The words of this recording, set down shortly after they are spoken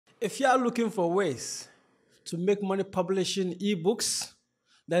If you are looking for ways to make money publishing ebooks,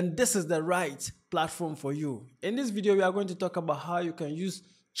 then this is the right platform for you. In this video, we are going to talk about how you can use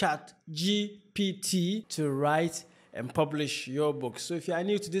Chat GPT to write and publish your books. So if you are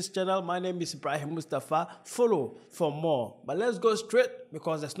new to this channel, my name is Ibrahim Mustafa. Follow for more. But let's go straight,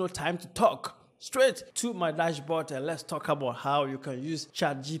 because there's no time to talk, straight to my dashboard, and let's talk about how you can use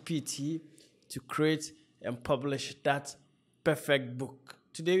Chat GPT to create and publish that perfect book.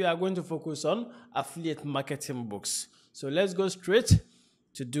 Today we are going to focus on affiliate marketing books. So let's go straight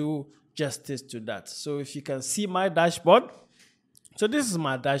to do justice to that. So if you can see my dashboard, so this is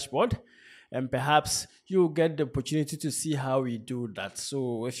my dashboard, and perhaps you'll get the opportunity to see how we do that.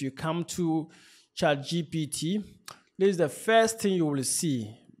 So if you come to ChatGPT, this is the first thing you will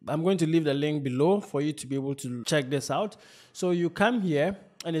see. I'm going to leave the link below for you to be able to check this out. So you come here,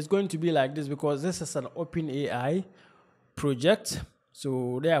 and it's going to be like this because this is an Open AI project.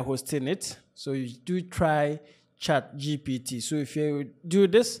 So they are hosting it. So you do try Chat GPT. So if you do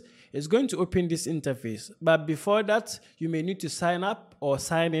this, it's going to open this interface. But before that, you may need to sign up or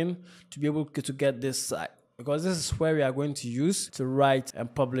sign in to be able to get this site, because this is where we are going to use to write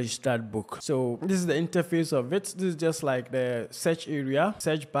and publish that book. So this is the interface of it. This is just like the search area,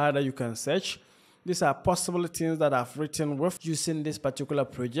 search bar that you can search. These are possible things that I've written with using this particular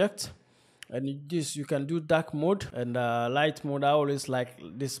project. And this, you can do dark mode and light mode. I always like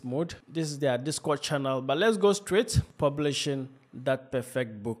this mode. This is their Discord channel. But let's go straight publishing that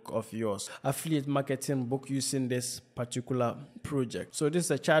perfect book of yours, affiliate marketing book, using this particular project. So this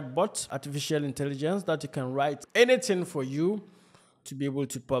is a chatbot, artificial intelligence, that you can write anything for you to be able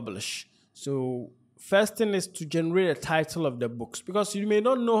to publish. So first thing is to generate a title of the books, because you may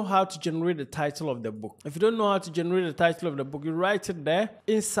not know how to generate the title of the book. If you don't know how to generate the title of the book, you write it there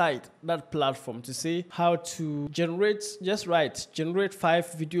inside that platform to say how to generate. Just write, generate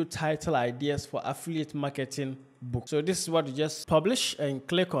 5 video title ideas for affiliate marketing book. So this is what you just publish and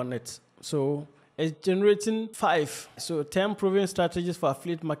click on it. So it's generating 5. So 10 proven strategies for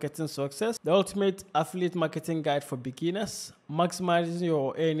affiliate marketing success, the ultimate affiliate marketing guide for beginners, maximizing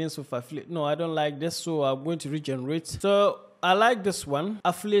your earnings with affiliate. No, I don't like this, so I'm going to regenerate. So I like this one,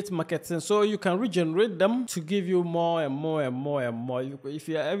 affiliate marketing. So you can regenerate them to give you more and more and more and more. If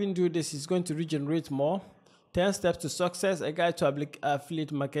you even do this, it's going to regenerate more. 10 steps to success, a guide to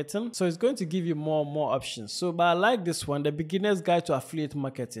affiliate marketing. So it's going to give you more and more options. So, but I like this one, the beginner's guide to affiliate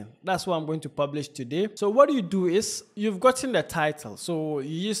marketing. That's what I'm going to publish today. So what you do is, you've gotten the title. So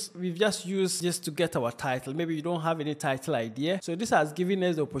we've just used this to get our title. Maybe you don't have any title idea. So this has given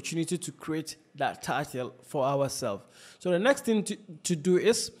us the opportunity to create that title for ourselves. So the next thing to do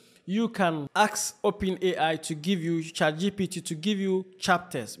is, you can ask Open AI to give you, ChatGPT to give you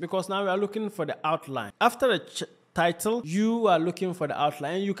chapters, because now we are looking for the outline. After the title, you are looking for the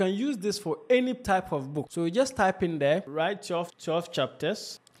outline. You can use this for any type of book. So you just type in there, write 12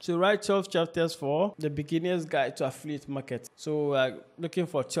 chapters. So write 12 chapters for the beginner's guide to affiliate market. So looking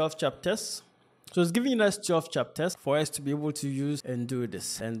for 12 chapters. So it's giving us 12 chapters for us to be able to use and do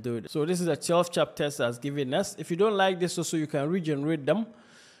this. So this is the 12 chapters that's given us. If you don't like this also, you can regenerate them.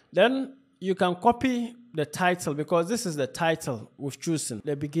 Then you can copy the title, because this is the title we've chosen,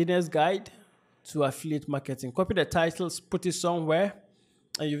 the beginner's guide to affiliate marketing. Copy the titles, put it somewhere,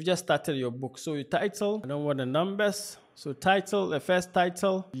 and you've just started your book. So you title, I don't want the numbers. So title, the first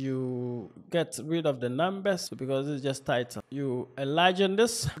title, you get rid of the numbers because it's just title. You enlarge on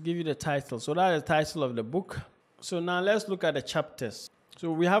this, give you the title. So that's the title of the book. So now let's look at the chapters.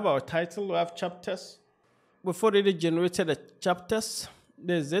 So we have our title, we have chapters. We've already generated the chapters.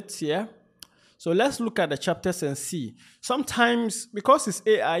 There's it here. So let's look at the chapters and see. Sometimes, because it's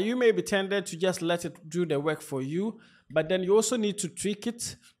AI, you may be tempted to just let it do the work for you, but then you also need to tweak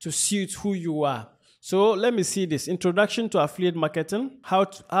it to suit who you are. So let me see this. Introduction to affiliate marketing, how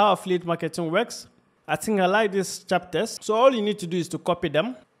affiliate marketing works. I think I like these chapters. So all you need to do is to copy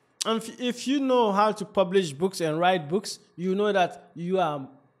them. And if you know how to publish books and write books, you know that you are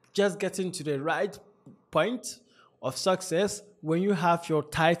just getting to the right point of success when you have your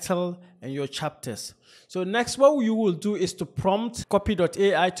title and your chapters. So next, what you will do is to prompt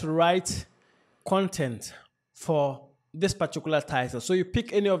copy.ai to write content for this particular title. So you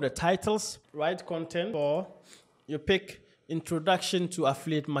pick any of the titles, write content, or you pick introduction to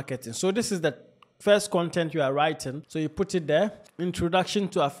affiliate marketing. So this is the first content you are writing. So you put it there, introduction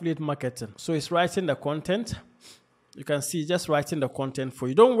to affiliate marketing. So it's writing the content. You can see just writing the content for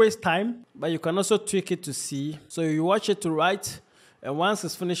you. Don't waste time, but you can also tweak it to see. So you watch it to write, and once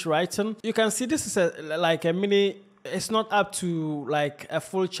it's finished writing, you can see this is like a mini it's not up to like a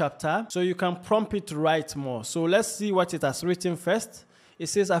full chapter, so you can prompt it to write more. So let's see what it has written first. It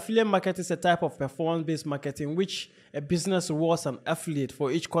says affiliate marketing is a type of performance-based marketing in which a business rewards an affiliate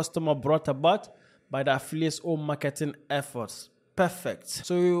for each customer brought about by the affiliate's own marketing efforts. Perfect.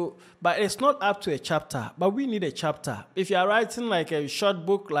 So, but it's not up to a chapter, but we need a chapter. If you are writing like a short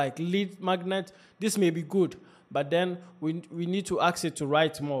book, like Lead Magnet, this may be good, but then we need to ask it to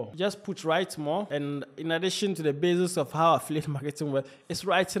write more. Just put write more, and in addition to the basis of how affiliate marketing works, it's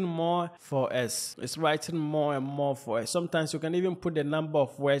writing more for us. It's writing more and more for us. Sometimes you can even put the number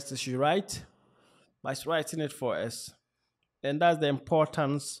of words that you write, but it's writing it for us. And that's the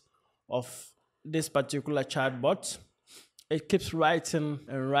importance of this particular chatbot. It keeps writing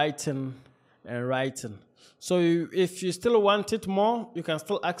and writing and writing. So if you still want it more, you can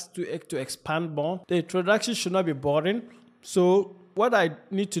still ask it to expand more. The introduction should not be boring. So what I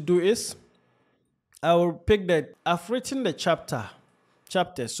need to do is, I will pick I've written the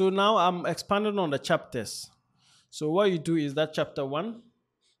chapters. So now I'm expanding on the chapters. So what you do is that chapter 1,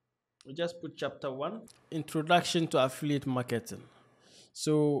 you just put chapter 1, Introduction to Affiliate Marketing.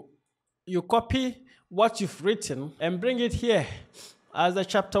 So you copy what you've written and bring it here as the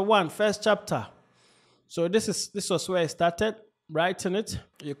chapter 1, first chapter. So this was where I started writing it.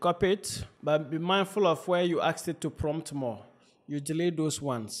 You copy it, but be mindful of where you asked it to prompt more. You delete those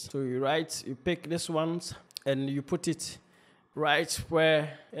ones. So you pick these ones and you put it right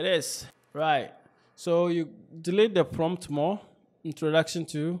where it is. Right. So you delete the prompt more, introduction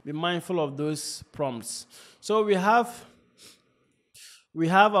to, be mindful of those prompts. So we have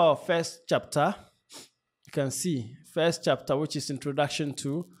our first chapter. You can see first chapter, which is introduction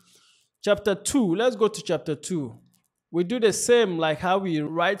to. Chapter 2, let's go to chapter 2. We do the same like how we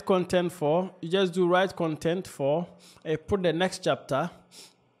write content for. You just do write content for, and you put the next chapter.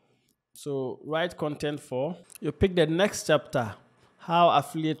 So write content for. You pick the next chapter, how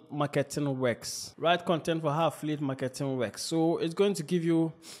affiliate marketing works. Write content for how affiliate marketing works. So it's going to give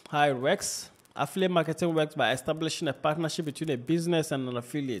you how it works. Affiliate marketing works by establishing a partnership between a business and an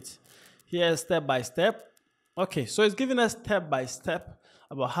affiliate. Here is step by step. Okay, so it's giving us step by step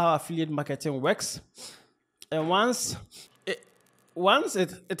about how affiliate marketing works. And once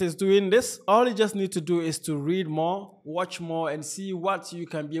it is doing this, all you just need to do is to read more, watch more, and see what you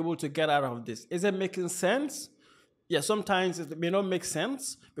can be able to get out of this. Is it making sense? Yeah, sometimes it may not make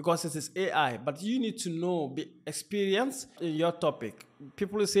sense because it is AI, but you need to know, be experienced in your topic.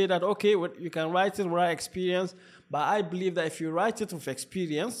 People say that, okay, you can write it without experience, but I believe that if you write it with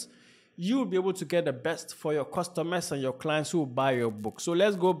experience, you will be able to get the best for your customers and your clients who will buy your book. So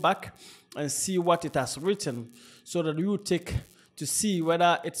let's go back and see what it has written so that we will take to see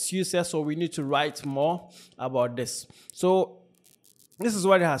whether it's useless or we need to write more about this. So this is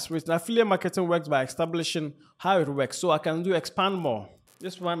what it has written. Affiliate marketing works by establishing how it works. So I can do expand more.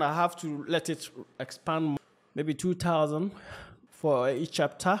 This one, I have to let it expand more, maybe 2,000 for each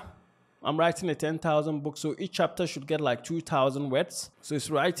chapter. I'm writing a 10,000 book, so each chapter should get like 2,000 words. So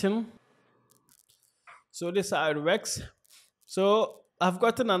it's writing. So this is how it works. So I've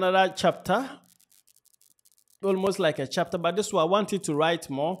gotten another chapter, almost like a chapter, but this one I want it to write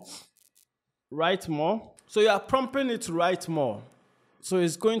more. Write more. So you are prompting it to write more. So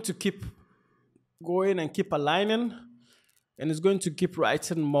it's going to keep going and keep aligning, and it's going to keep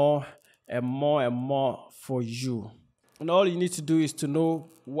writing more and more and more for you. And all you need to do is to know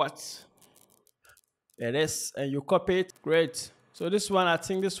what it is, and you copy it. Great. So this one, I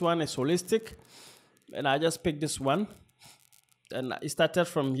think this one is holistic, and I just picked this one. And it started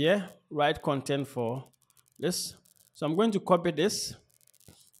from here, write content for this. So I'm going to copy this,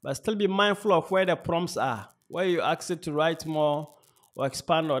 but still be mindful of where the prompts are, where you ask it to write more or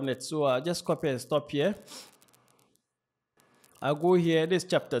expand on it. So I'll just copy and stop here. I'll go here, this is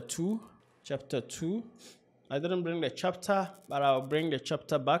chapter 2. Chapter 2. I didn't bring the chapter, but I'll bring the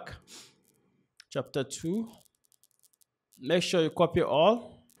chapter back. Chapter 2. Make sure you copy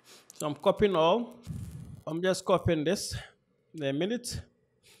all. So I'm copying all. I'm just copying this. In a minute.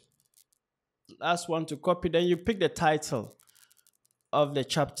 Last one to copy. Then you pick the title of the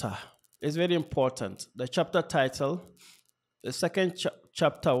chapter. It's very important. The chapter title. The second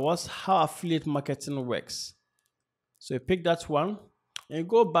chapter was how affiliate marketing works. So you pick that one and you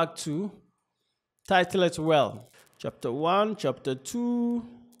go back to title it well. Chapter 1, chapter 2.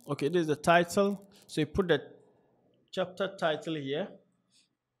 Okay, this is the title. So you put the chapter title here.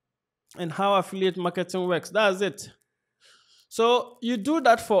 And how affiliate marketing works. That's it. So you do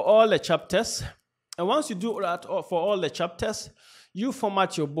that for all the chapters. And once you do that for all the chapters, you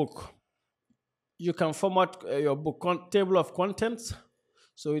format your book. You can format your book table of contents.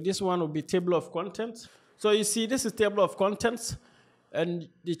 So this one will be table of contents. So you see, this is table of contents. and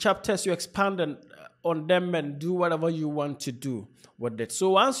the chapters you expand on them and do whatever you want to do with it.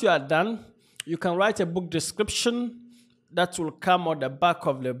 So once you are done, you can write a book description that will come on the back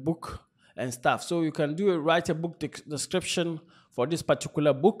of the book and stuff. So you can write a book description for this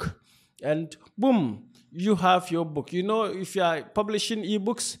particular book, and boom, you have your book. You know, if you are publishing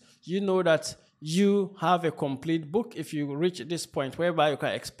ebooks, you know that you have a complete book if you reach this point whereby you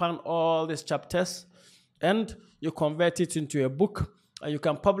can expand all these chapters and you convert it into a book, and you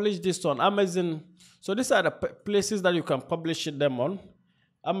can publish this on Amazon. So these are the places that you can publish them on.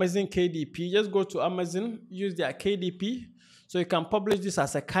 Amazon KDP, just go to Amazon, use their KDP. So you can publish this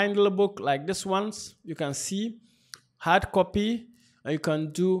as a Kindle book like this ones. You can see hard copy, and you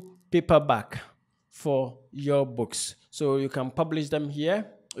can do paperback for your books. So you can publish them here.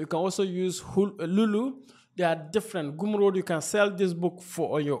 You can also use Lulu. They are different. Gumroad, you can sell this book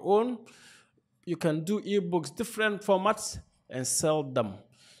for on your own. You can do ebooks, different formats, and sell them.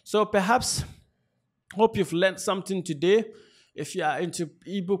 So perhaps, hope you've learned something today. If you are into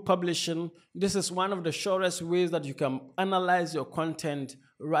ebook publishing, this is one of the surest ways that you can analyze your content,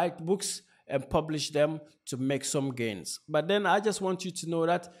 write books, and publish them to make some gains. But then I just want you to know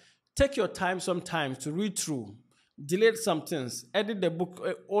that take your time sometimes to read through, delete some things, edit the book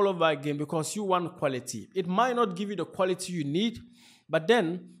all over again, because you want quality. It might not give you the quality you need, but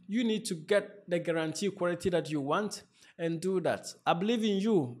then you need to get the guaranteed quality that you want and do that. I believe in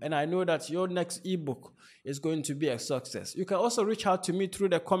you, and I know that your next ebook is going to be a success. You can also reach out to me through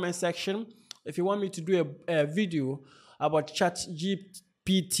the comment section if you want me to do a video about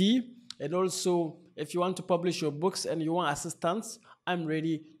ChatGPT, and also if you want to publish your books and you want assistance, I'm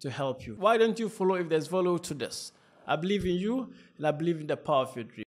ready to help you. Why don't you follow if there's value to this? I believe in you, and I believe in the power of your dream.